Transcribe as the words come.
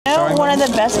going One on? of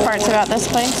the best parts about this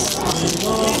place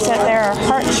is that there are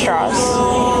heart straws.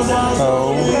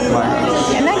 Oh my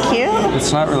god. Isn't that cute?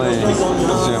 It's not really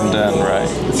zoomed in, right?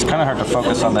 It's kind of hard to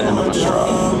focus on the end of the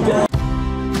straw.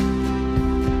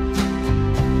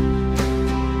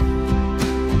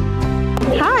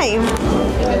 Hi.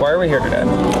 Why are we here today?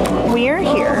 We are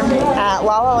here at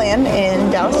La La Land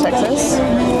in Dallas, Texas.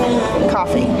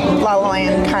 Coffee. La La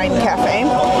Land Kind Cafe.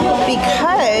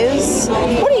 Because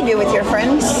what do you do with your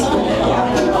friends?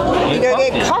 You go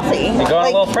get coffee. You go on a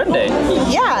little friend date.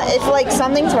 Yeah, if like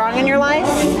something's wrong in your life,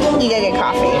 you go get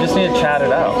coffee. You just need to chat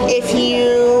it out. If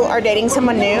you are dating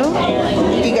someone new,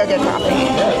 you go get coffee.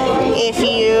 If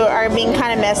you are being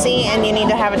kind of messy and you need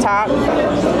to have a talk,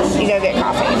 you go get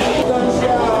coffee.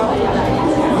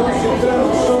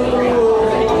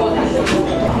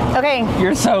 Okay.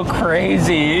 You're so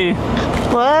crazy.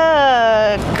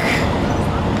 Look.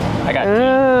 I got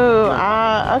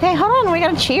Ooh. Okay, hold on. We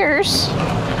got a cheers.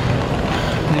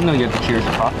 I didn't know you had to cheers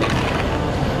coffee.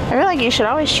 I feel like you should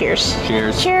always cheers.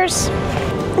 Cheers. Cheers.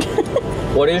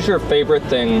 What is your favorite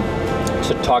thing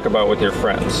to talk about with your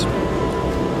friends?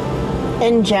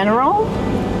 In general,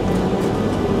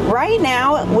 right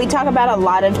now we talk about a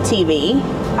lot of TV.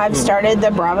 I've started the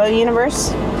Bravo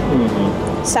universe.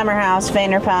 Summer House,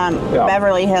 Vanderpump, Yeah.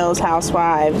 Beverly Hills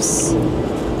Housewives,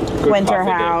 Good Winter coffee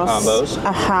date House.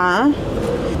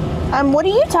 combos. What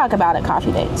do you talk about at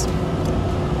coffee dates?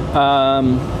 Well,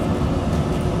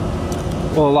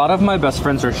 a lot of my best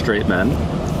friends are straight men.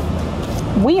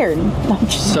 Weird. I'm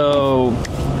just So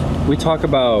we talk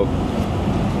about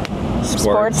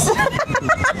sports.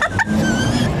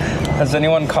 Has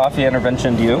anyone coffee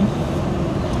interventioned you?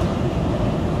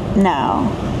 No.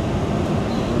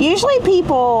 Usually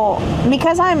people,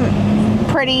 because I'm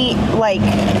pretty, like,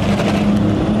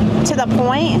 to the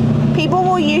point, people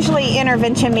will usually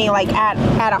intervention me, like,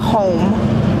 at a home.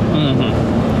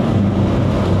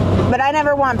 But I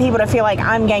never want people to feel like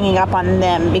I'm ganging up on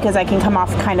them because I can come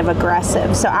off kind of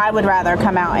aggressive. So I would rather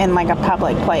come out in, like, a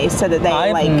public place so that they,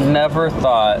 I've never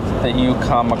thought that you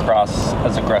come across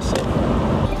as aggressive.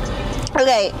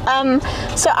 Okay,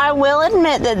 so I will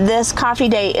admit that this coffee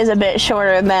date is a bit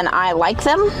shorter than I like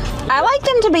them. I like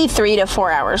them to be 3 to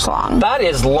 4 hours long. That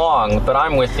is long, but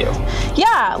I'm with you.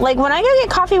 Yeah, like when I go get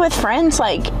coffee with friends,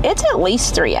 like it's at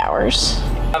least 3 hours.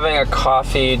 Having a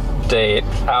coffee date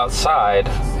outside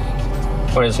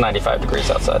when it's 95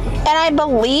 degrees outside. And I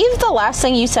believe the last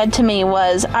thing you said to me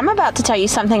was, I'm about to tell you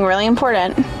something really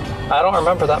important. I don't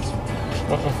remember that.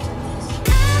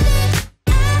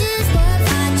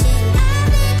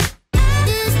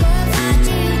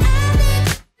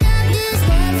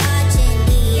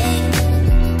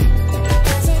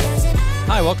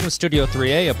 Hi, welcome to Studio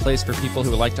 3A, a place for people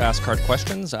who like to ask hard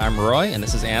questions. I'm Roy, and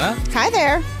this is Anna. Hi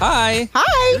there. Hi.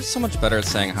 Hi. You're so much better at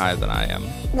saying hi than I am.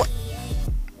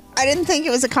 I didn't think it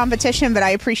was a competition, but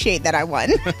I appreciate that I won.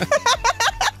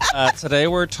 Today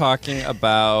we're talking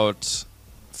about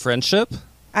friendship.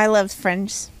 I love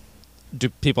friends. Do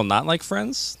people not like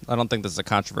friends? I don't think this is a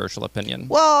controversial opinion.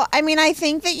 Well, I mean, I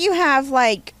think that you have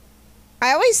like,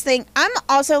 I always think, I'm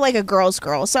also like a girl's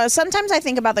girl. So sometimes I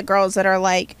think about the girls that are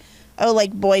like, oh,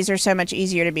 like boys are so much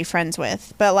easier to be friends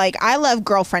with. But like, I love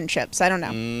girl friendships. I don't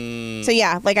know. So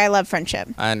yeah, like I love friendship.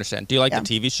 I understand. Do you like the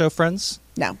TV show Friends?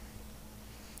 No.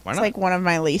 Why It's not? like one of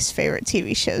my least favorite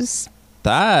TV shows.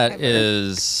 That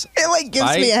is... It like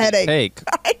gives me a headache. Take.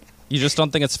 You just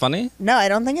don't think it's funny? No, I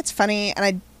don't think it's funny,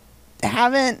 and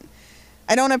I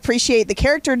don't appreciate the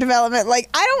character development. Like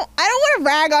I don't want to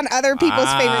rag on other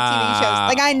people's favorite TV shows.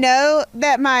 Like I know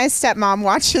that my stepmom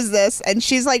watches this, and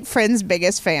she's like Friends'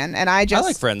 biggest fan, and I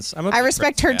like Friends. I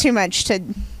respect her too much to.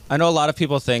 I know a lot of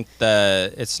people think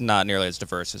that it's not nearly as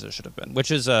diverse as it should have been,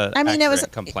 which is a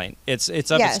complaint. It's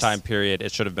of its time period.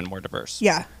 It should have been more diverse.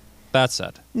 Yeah. That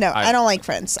said. No, I don't like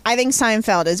Friends. I think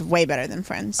Seinfeld is way better than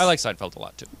Friends. I like Seinfeld a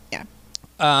lot too. Yeah.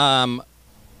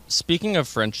 Speaking of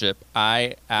friendship,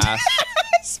 I asked...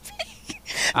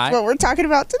 That's what we're talking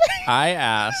about today. I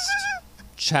asked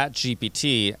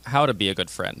ChatGPT how to be a good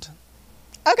friend.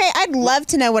 Okay, I'd love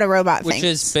to know what a robot thinks. Which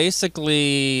is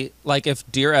basically like if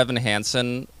Dear Evan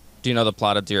Hansen, do you know the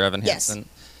plot of Dear Evan Hansen? Yes.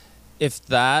 If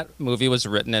that movie was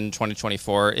written in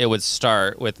 2024, it would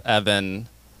start with Evan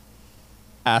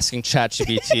asking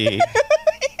ChatGPT,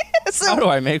 how do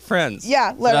I make friends?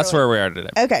 Yeah, literally. So that's where we are today.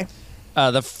 Okay. I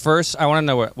want to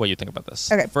know what you think about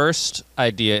this. Okay. First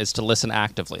idea is to listen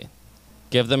actively.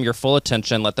 Give them your full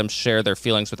attention, let them share their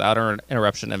feelings without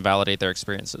interruption, and validate their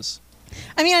experiences.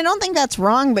 I mean, I don't think that's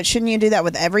wrong, but shouldn't you do that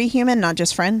with every human, not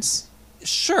just friends?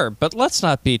 Sure, but let's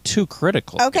not be too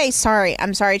critical. Okay, sorry.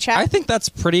 I'm sorry, Chat. I think that's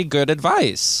pretty good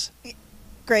advice.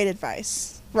 Great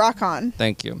advice. Rock on.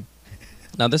 Thank you.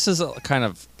 Now, this is a kind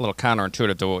of a little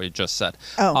counterintuitive to what we just said.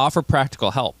 Oh. Offer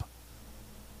practical help.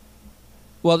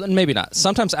 Well, maybe not.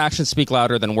 Sometimes actions speak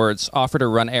louder than words. Offer to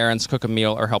run errands, cook a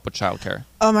meal, or help with childcare.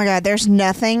 Oh my God, there's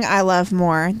nothing I love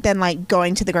more than like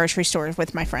going to the grocery store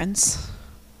with my friends.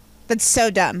 That's so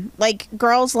dumb. Like,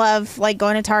 girls love like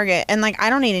going to Target, and like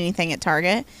I don't need anything at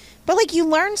Target, but like you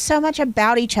learn so much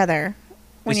about each other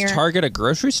when Is you're. Target a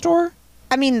grocery store?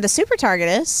 I mean, the Super Target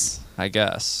is. I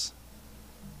guess.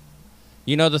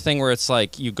 You know the thing where it's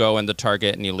like you go into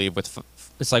Target and you leave with.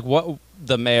 It's like what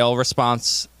the male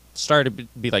response started to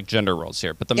be like gender roles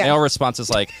here, but the male response is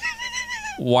like,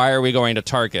 why are we going to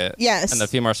Target? Yes. And the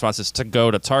female response is to go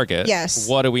to Target. Yes.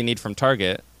 What do we need from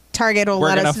Target? Target will We're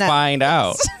let gonna us know. find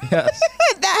out. Yes.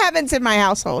 That happens in my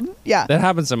household. Yeah. That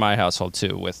happens in my household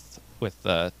too with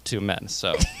two men.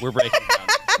 So we're breaking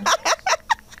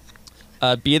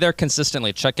down. Be there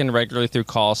consistently. Check in regularly through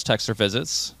calls, texts, or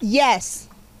visits. Yes.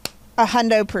 A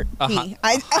hundo P.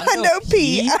 A hundo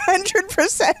P.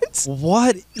 100%.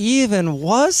 What even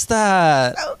was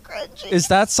that? So cringy. Is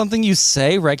that something you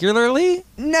say regularly?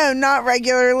 No, not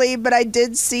regularly, but I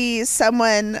did see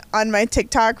someone on my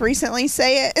TikTok recently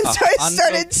say it, and so I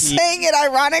started saying it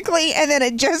ironically, and then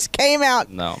it just came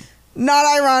out. No. Not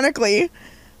ironically.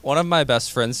 One of my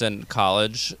best friends in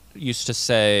college used to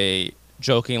say,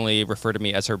 jokingly refer to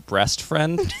me as her breast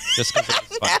friend, just because it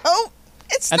was funny. No,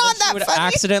 it's And not then she that would funny.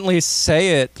 accidentally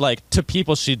say it like to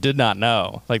people she did not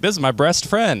know. Like, this is my breast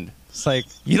friend. It's like,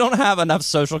 you don't have enough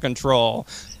social control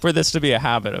for this to be a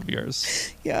habit of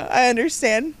yours. Yeah, I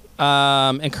understand.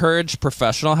 Encourage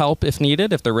professional help if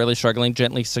needed. If they're really struggling,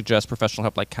 gently suggest professional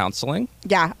help like counseling.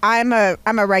 Yeah, I'm a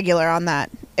regular on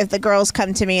that. If the girls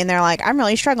come to me and they're like, I'm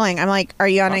really struggling, I'm like, are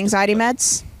you on anxiety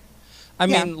meds? I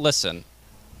mean, listen,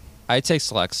 I take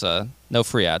Celexa, no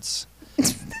free ads.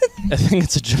 I think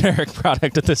it's a generic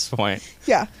product at this point.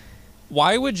 Yeah.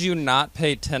 Why would you not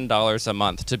pay $10 a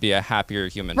month to be a happier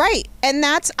human? Right. And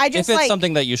that's, I just if it's like.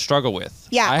 something that you struggle with.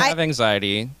 Yeah, I have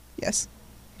anxiety. Yes.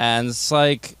 And it's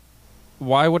like,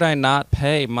 why would I not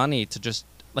pay money to just,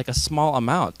 like a small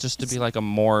amount, just to be like a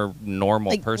more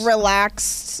normal Like person?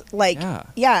 relaxed, like. Yeah.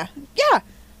 Yeah.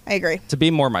 I agree. To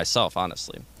be more myself,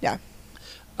 honestly. Yeah.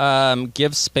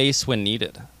 Give space when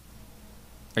needed.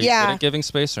 Are you good at giving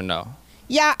space or no?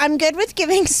 Yeah, I'm good with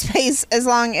giving space as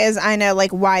long as I know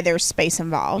like why there's space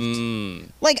involved.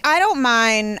 Like I don't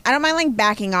mind like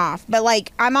backing off, but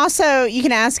like I'm also, you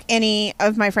can ask any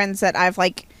of my friends that I've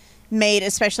like made,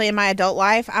 especially in my adult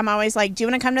life. I'm always like, do you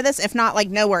want to come to this? If not, like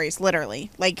no worries,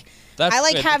 literally. Like That's I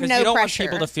like good, have because no you don't pressure.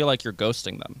 want people to feel like you're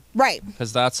ghosting them. Right.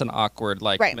 Because that's an awkward,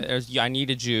 like, Right. I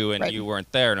needed you and you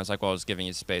weren't there. And it's like, well, I was giving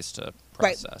you space to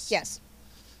process. Right. Yes.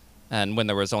 And when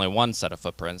there was only one set of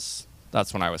footprints,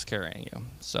 that's when I was carrying you.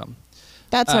 So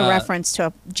That's a reference to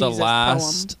a Jesus the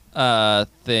last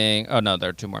thing. Oh, no, there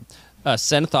are two more.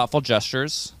 Send thoughtful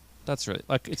gestures. That's really,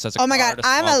 like, it says a oh my card,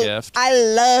 God, a small gift. I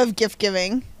love gift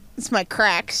giving. It's my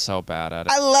crack. So bad at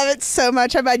it. I love it so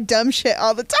much. I buy dumb shit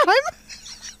all the time.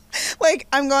 Like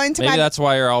I'm going to Maybe that's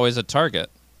why you're always at Target.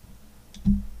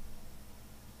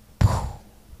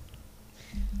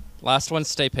 Last one,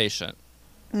 stay patient.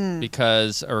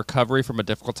 Because a recovery from a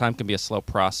difficult time can be a slow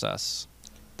process.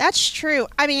 That's true.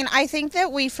 I mean, I think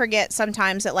that we forget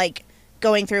sometimes that like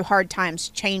going through hard times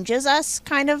changes us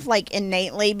kind of like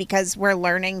innately because we're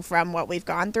learning from what we've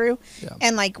gone through. Yeah.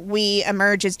 And like we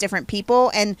emerge as different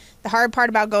people. And the hard part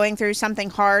about going through something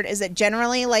hard is that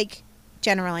generally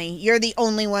you're the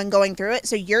only one going through it.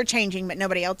 So you're changing, but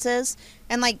nobody else is.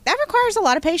 And like that requires a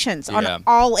lot of patience on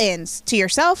all ends, to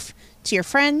yourself, to your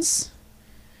friends.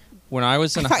 When I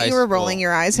was in I high thought school, you were rolling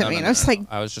your eyes at me, and I was like,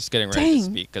 I was just getting ready to dang.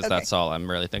 speak because Okay. that's all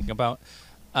I'm really thinking about.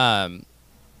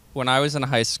 When I was in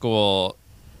high school,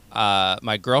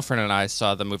 my girlfriend and I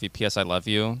saw the movie P.S. I Love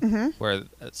You, where,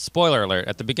 spoiler alert,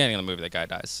 at the beginning of the movie, the guy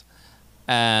dies.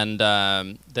 And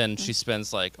then she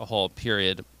spends like a whole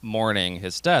period mourning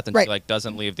his death, and she like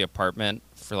doesn't leave the apartment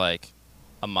for like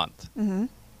a month.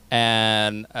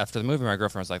 And after the movie, my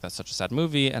girlfriend was like, "That's such a sad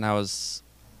movie," and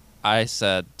I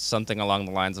said something along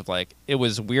the lines of like, it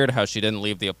was weird how she didn't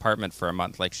leave the apartment for a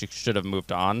month. Like she should have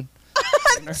moved on.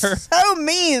 so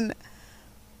mean.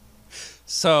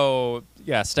 So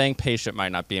yeah, staying patient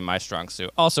might not be my strong suit.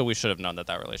 Also, we should have known that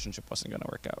relationship wasn't going to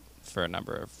work out for a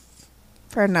number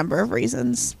of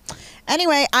reasons.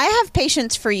 Anyway, I have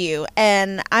patience for you,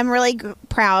 and I'm really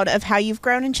proud of how you've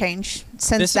grown and changed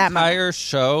since that moment. This entire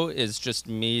show is just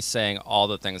me saying all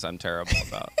the things I'm terrible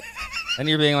about. And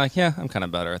you're being like, yeah, I'm kind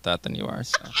of better at that than you are.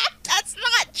 So. That's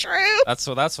not true.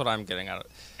 That's what I'm getting out of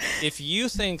it. If you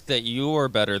think that you are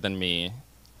better than me,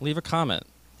 leave a comment.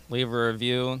 Leave a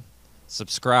review.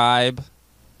 subscribe,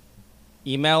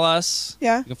 email us.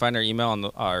 Yeah. You can find our email on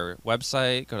our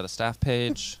website. Go to the staff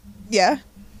page. Yeah.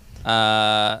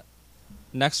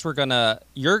 Next, you're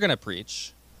gonna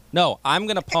preach. No, I'm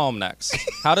gonna poem next.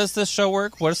 How does this show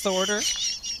work? What's the order?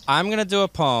 I'm gonna do a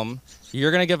poem.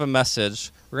 You're gonna give a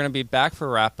message. We're gonna be back for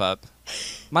wrap up.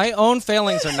 My own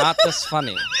failings are not this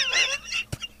funny.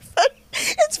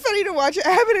 It's funny to watch it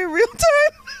happen in real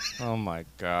time. Oh my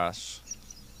gosh.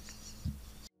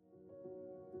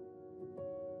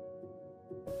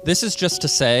 This is Just to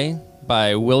Say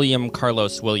by William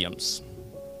Carlos Williams.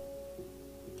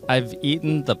 I've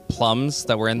eaten the plums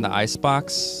that were in the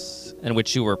icebox and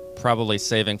which you were probably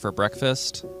saving for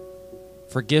breakfast.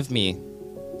 Forgive me,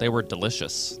 they were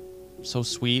delicious. So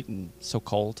sweet and so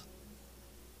cold.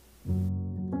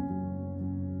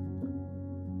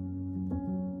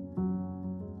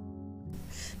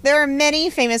 There are many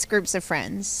famous groups of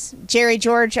friends. Jerry,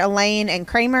 George, Elaine, and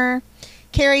Kramer.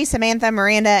 Carrie, Samantha,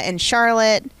 Miranda, and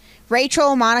Charlotte.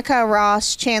 Rachel, Monica,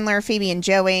 Ross, Chandler, Phoebe, and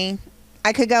Joey.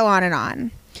 I could go on and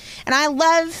on. And I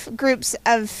love groups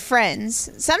of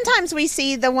friends. Sometimes we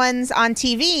see the ones on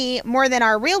TV more than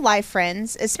our real life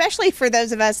friends, especially for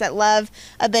those of us that love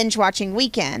a binge watching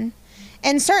weekend.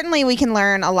 And certainly we can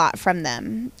learn a lot from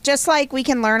them, just like we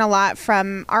can learn a lot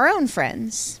from our own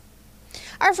friends.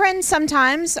 Our friends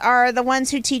sometimes are the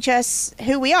ones who teach us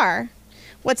who we are,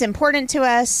 what's important to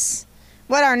us,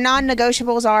 what our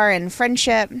non-negotiables are in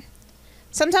friendship.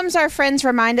 Sometimes our friends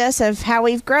remind us of how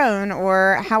we've grown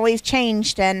or how we've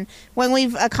changed and when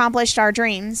we've accomplished our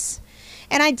dreams.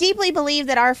 And I deeply believe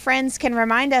that our friends can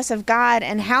remind us of God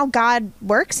and how God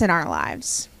works in our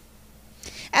lives.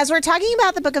 As we're talking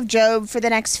about the book of Job for the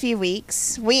next few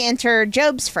weeks, we enter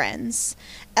Job's friends,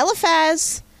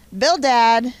 Eliphaz,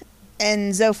 Bildad,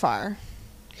 and Zophar.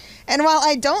 And while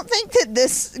I don't think that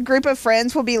this group of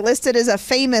friends will be listed as a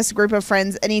famous group of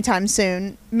friends anytime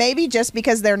soon, maybe just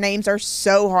because their names are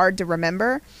so hard to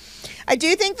remember, I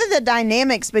do think that the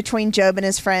dynamics between Job and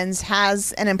his friends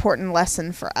has an important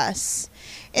lesson for us.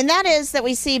 And that is that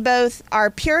we see both our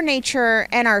pure nature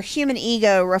and our human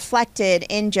ego reflected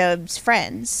in Job's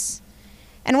friends.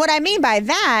 And what I mean by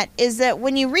that is that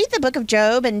when you read the book of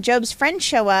Job and Job's friends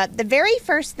show up, the very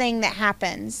first thing that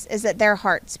happens is that their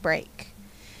hearts break.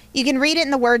 You can read it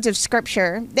in the words of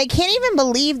Scripture. They can't even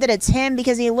believe that it's him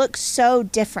because he looks so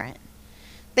different.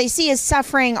 They see his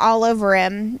suffering all over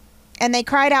him, and they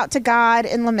cried out to God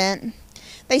in lament.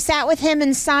 They sat with him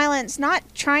in silence, not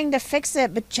trying to fix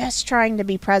it, but just trying to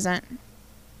be present.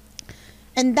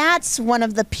 And that's one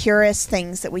of the purest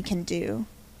things that we can do.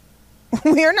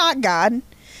 We're not God.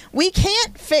 We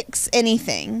can't fix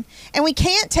anything, and we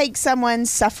can't take someone's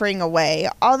suffering away.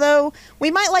 Although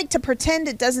we might like to pretend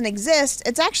it doesn't exist,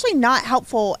 it's actually not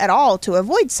helpful at all to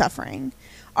avoid suffering.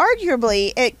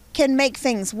 Arguably, it can make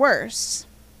things worse.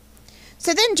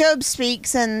 So then Job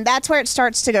speaks, and that's where it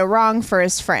starts to go wrong for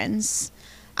his friends.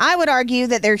 I would argue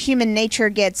that their human nature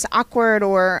gets awkward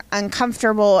or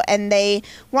uncomfortable, and they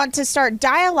want to start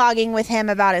dialoguing with him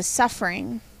about his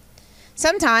suffering.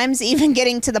 Sometimes even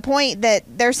getting to the point that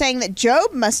they're saying that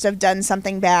Job must have done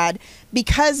something bad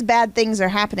because bad things are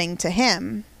happening to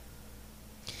him.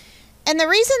 And the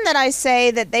reason that I say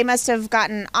that they must have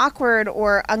gotten awkward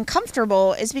or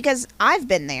uncomfortable is because I've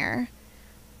been there.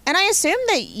 And I assume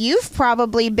that you've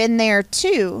probably been there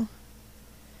too.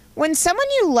 When someone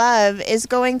you love is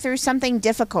going through something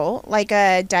difficult, like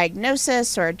a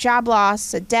diagnosis or a job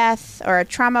loss, a death, or a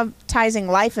traumatizing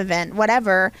life event,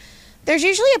 whatever, there's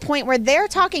usually a point where they're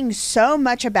talking so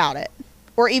much about it,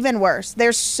 or even worse,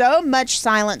 there's so much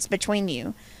silence between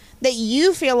you that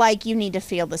you feel like you need to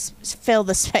fill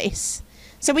the space.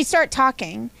 So we start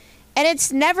talking, and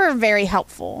it's never very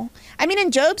helpful. I mean,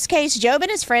 in Job's case, Job and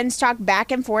his friends talk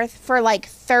back and forth for like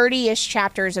 30-ish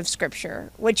chapters of scripture,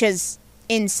 which is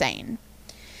insane.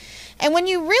 And when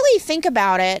you really think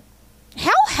about it,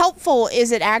 how helpful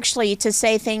is it actually to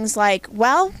say things like,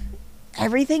 well,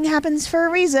 everything happens for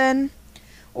a reason,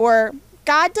 or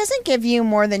God doesn't give you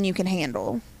more than you can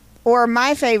handle, or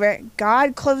my favorite,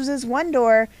 God closes one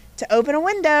door to open a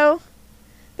window.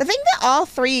 The thing that all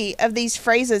three of these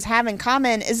phrases have in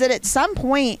common is that at some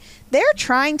point they're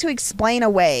trying to explain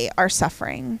away our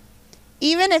suffering.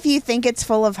 Even if you think it's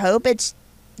full of hope, it's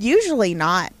usually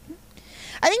not.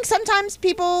 I think sometimes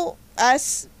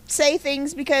us say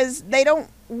things because they don't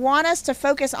want us to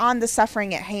focus on the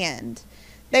suffering at hand.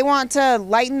 They want to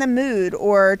lighten the mood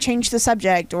or change the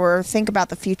subject or think about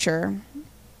the future.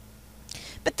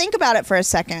 But think about it for a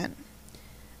second.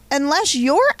 Unless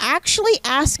you're actually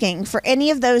asking for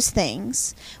any of those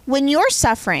things, when you're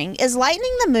suffering, is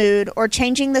lightening the mood or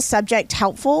changing the subject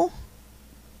helpful?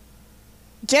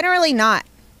 Generally not.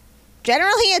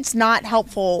 Generally, it's not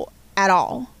helpful at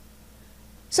all.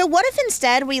 So what if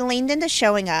instead we leaned into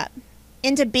showing up,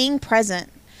 into being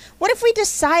present? What if we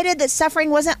decided that suffering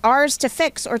wasn't ours to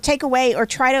fix or take away or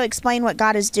try to explain what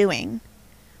God is doing?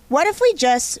 What if we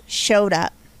just showed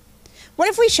up? What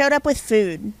if we showed up with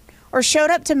food or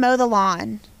showed up to mow the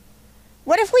lawn?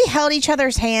 What if we held each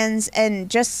other's hands and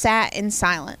just sat in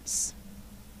silence?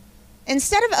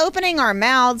 Instead of opening our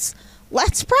mouths,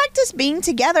 let's practice being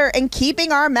together and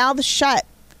keeping our mouths shut,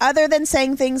 other than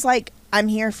saying things like, I'm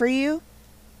here for you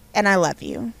and I love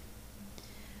you.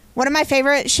 One of my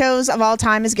favorite shows of all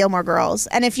time is Gilmore Girls.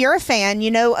 And if you're a fan,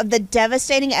 you know of the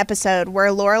devastating episode where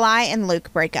Lorelai and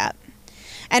Luke break up.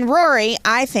 And Rory,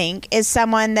 I think, is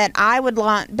someone that I would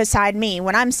want beside me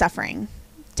when I'm suffering.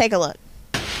 Take a look.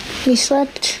 You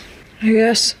slept? I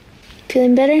guess.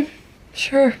 Feeling better?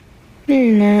 Sure. No,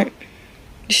 you're not.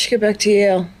 You should get back to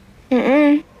Yale.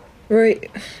 Mm-mm. Right.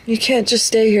 You can't just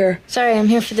stay here. Sorry, I'm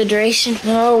here for the duration.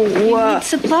 No. You need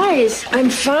supplies. I'm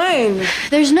fine.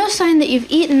 There's no sign that you've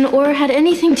eaten or had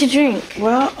anything to drink.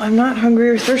 Well, I'm not hungry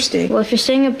or thirsty. Well, if you're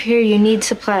staying up here, you need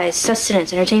supplies,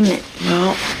 sustenance, entertainment.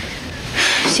 Well,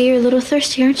 See, you're a little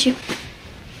thirsty, aren't you?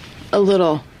 a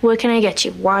little. What can I get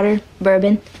you? Water?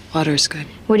 Bourbon? Water's good.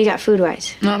 What do you got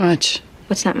food-wise? Not much.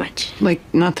 What's not much? Like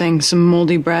nothing. Some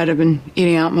moldy bread I've been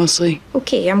eating out mostly.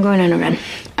 Okay, I'm going on a run.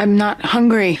 I'm not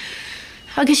hungry.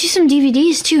 I'll get you some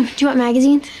DVDs, too. Do you want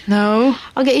magazines? No.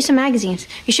 I'll get you some magazines.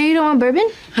 You sure you don't want bourbon?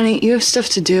 Honey, you have stuff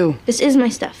to do. This is my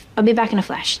stuff. I'll be back in a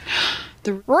flash.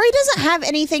 Rory doesn't have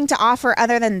anything to offer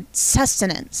other than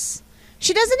sustenance.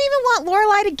 She doesn't even want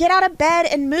Lorelai to get out of bed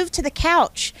and move to the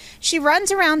couch. She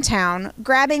runs around town,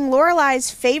 grabbing Lorelai's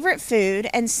favorite food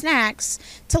and snacks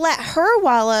to let her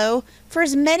wallow for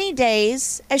as many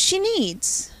days as she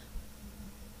needs.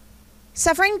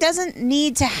 Suffering doesn't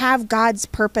need to have God's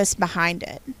purpose behind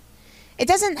it. It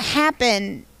doesn't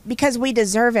happen because we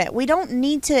deserve it. We don't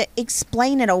need to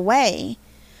explain it away.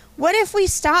 What if we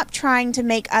stop trying to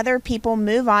make other people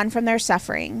move on from their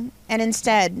suffering and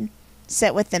instead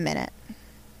sit with them in it?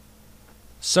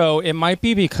 So it might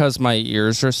be because my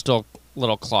ears are still a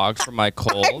little clogged from my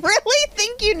cold. I really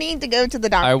think you need to go to the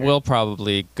doctor. I will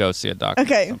probably go see a doctor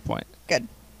at some point. Good.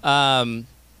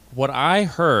 What I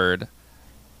heard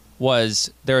was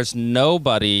there's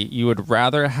nobody you would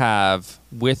rather have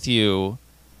with you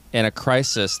in a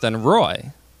crisis than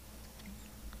Roy.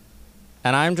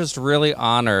 And I'm just really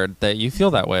honored that you feel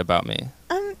that way about me.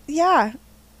 Yeah.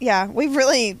 Yeah, we've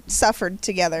really suffered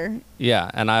together.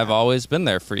 Yeah, and I've always been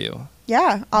there for you.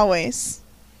 Yeah, always.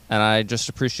 And I just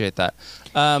appreciate that.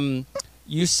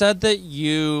 You said that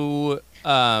you...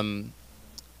 one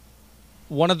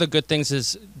of the good things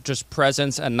is just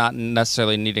presence and not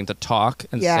necessarily needing to talk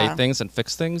and say things and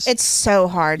fix things. It's so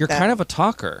hard, You're though. kind of a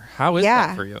talker. How is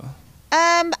that for you?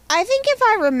 I think if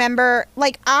I remember,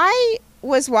 like, I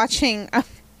was watching...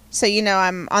 so, you know,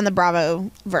 I'm on the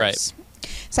Bravo verse. Right.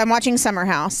 So I'm watching Summer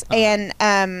House. And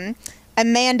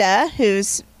Amanda,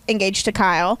 who's engaged to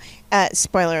Kyle...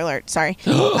 spoiler alert, sorry.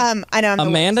 I know I'm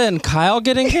Amanda and Kyle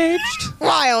get engaged?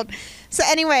 Wild. So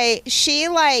anyway, she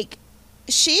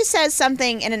says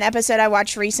something in an episode I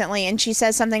watched recently, and she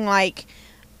says something like,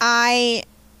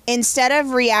 instead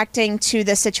of reacting to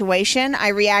the situation, I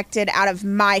reacted out of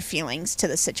my feelings to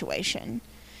the situation.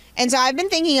 And so I've been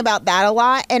thinking about that a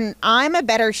lot, and I'm a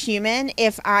better human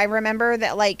if I remember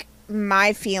that, like,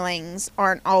 my feelings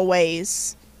aren't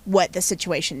always what the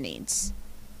situation needs.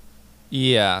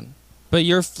 Yeah. But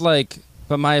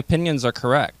but my opinions are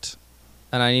correct.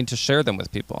 And I need to share them with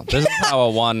people. This is how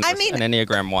an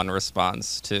Enneagram 1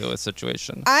 responds to a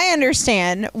situation. I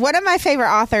understand. One of my favorite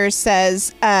authors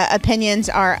says opinions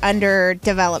are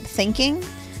underdeveloped thinking.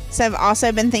 So I've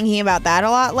also been thinking about that a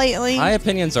lot lately. My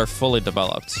opinions are fully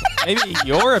developed. Maybe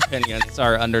your opinions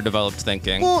are underdeveloped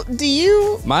thinking. Well, do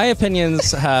you... My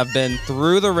opinions have been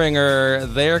through the ringer.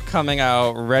 They're coming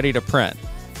out ready to print.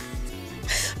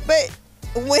 But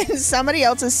when somebody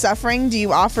else is suffering, do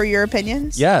you offer your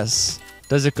opinions? Yes.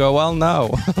 Does it go well? No.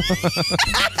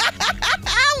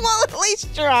 Well, at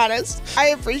least you're honest. I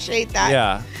appreciate that.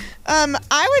 Yeah.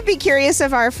 I would be curious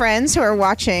if our friends who are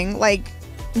watching, like,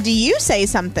 do you say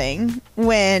something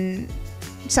when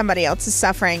somebody else is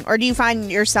suffering? Or do you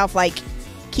find yourself, like,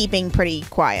 keeping pretty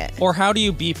quiet? Or how do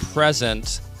you be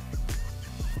present?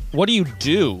 What do you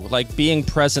do? Like, being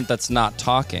present that's not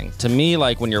talking. To me,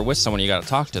 like, when you're with someone, you got to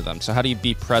talk to them. So how do you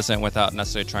be present without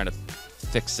necessarily trying to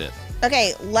fix it?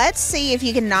 Okay, let's see if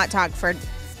you can not talk for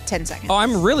 10 seconds. Oh,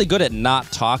 I'm really good at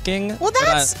not talking. Well,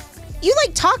 you,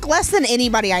 like, talk less than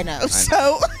anybody I know. So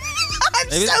I'm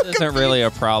maybe so that confused. isn't really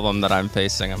a problem that I'm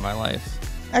facing in my life.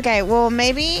 Okay, well,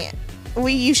 maybe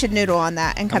you should noodle on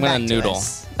that and come back to noodle,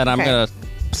 us. and I'm Okay. gonna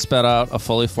spit out a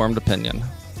fully formed opinion.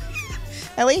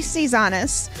 At least he's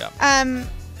honest. Yeah.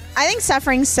 I think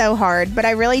suffering's so hard, but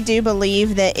I really do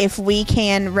believe that if we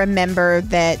can remember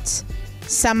that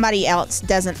somebody else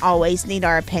doesn't always need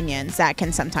our opinions, that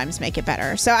can sometimes make it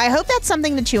better. So I hope that's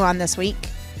something to chew on this week.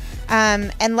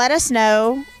 And let us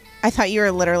know. I thought you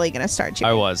were literally going to start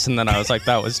chewing. I was, and then I was like,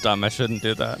 that was dumb. I shouldn't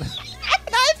do that.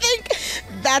 I think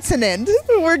that's an end.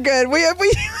 We're good. We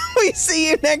see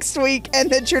you next week, and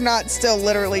that you're not still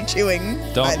literally chewing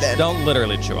by then. Don't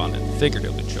literally chew on it.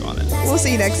 Figuratively chew on it. We'll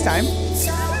see you next time.